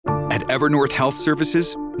At Evernorth Health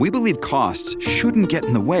Services, we believe costs shouldn't get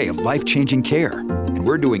in the way of life-changing care, and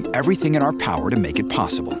we're doing everything in our power to make it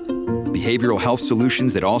possible. Behavioral health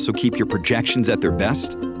solutions that also keep your projections at their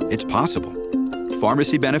best? It's possible.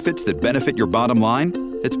 Pharmacy benefits that benefit your bottom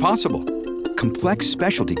line? It's possible. Complex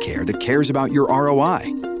specialty care that cares about your ROI?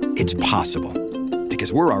 It's possible.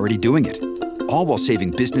 Because we're already doing it. All while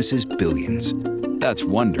saving businesses billions. That's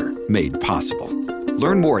Wonder made possible.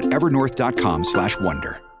 Learn more at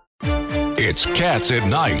evernorth.com/wonder. It's Cats at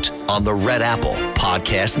Night on the Red Apple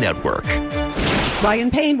Podcast Network. Ryan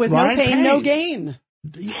Payne with Ryan no pain, Payne. no gain.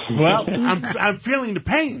 Well, I'm feeling the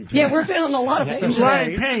pain. Yeah, we're feeling a lot of pain today.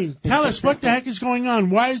 Ryan Payne, tell us what the heck is going on.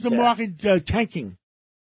 Why is the market tanking?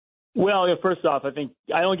 Well, first off, I think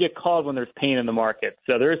I don't get called when there's pain in the market,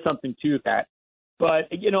 so there is something to that.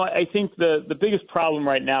 But, I think the biggest problem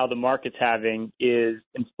right now the market's having is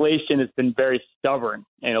inflation has been very stubborn.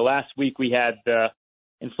 And last week we had the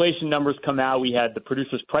inflation numbers come out. We had the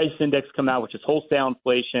Producers Price Index come out, which is wholesale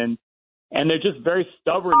inflation. And they're just very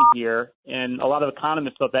stubborn here. And a lot of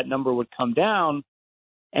economists thought that number would come down.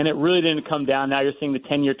 And it really didn't come down. Now you're seeing the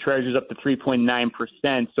 10-year Treasury's up to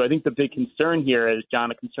 3.9%. So I think the big concern here, as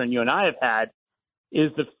John, a concern you and I have had,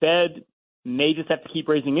 is the Fed may just have to keep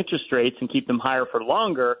raising interest rates and keep them higher for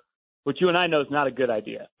longer, which you and I know is not a good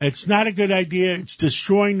idea. It's not a good idea. It's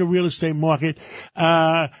destroying the real estate market.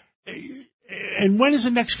 And when is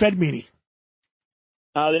the next Fed meeting?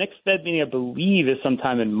 The next Fed meeting, I believe, is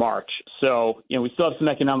sometime in March. So, we still have some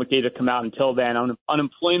economic data to come out until then.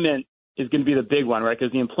 Unemployment is going to be the big one, right?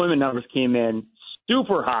 Because the employment numbers came in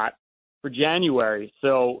super hot for January.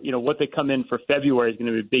 So, what they come in for February is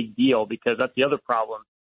going to be a big deal, because that's the other problem,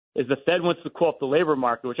 is the Fed wants to cool up the labor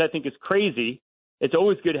market, which I think is crazy. It's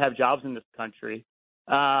always good to have jobs in this country.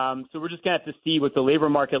 So we're just going to have to see what the labor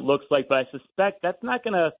market looks like. But I suspect that's not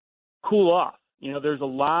going to cool off. There's a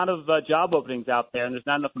lot of job openings out there, and there's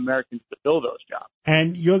not enough Americans to fill those jobs.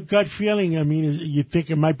 And your gut feeling, you think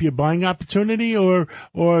it might be a buying opportunity or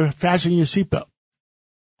fasten your seatbelt?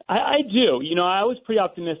 I do. I was pretty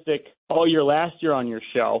optimistic all year last year on your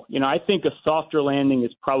show. I think a softer landing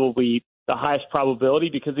is probably the highest probability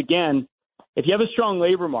because, again, if you have a strong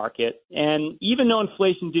labor market, and even though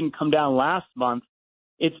inflation didn't come down last month,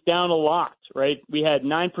 it's down a lot, right? We had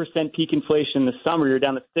 9% peak inflation in the summer. You're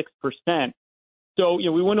down to 6%. So,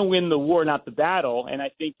 we want to win the war, not the battle. And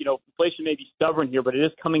I think, inflation may be stubborn here, but it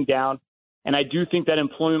is coming down. And I do think that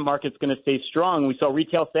employment market's going to stay strong. We saw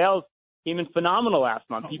retail sales came in phenomenal last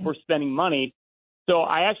month. People are spending money. So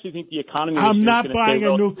I actually think the economy is I'm not going to buying stay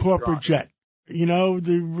a new relatively corporate strong. jet. Go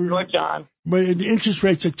John. But the interest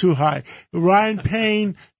rates are too high. Ryan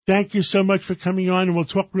Payne, thank you so much for coming on, and we'll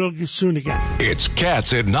talk real soon again. It's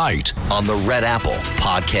Cats at Night on the Red Apple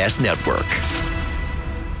Podcast Network.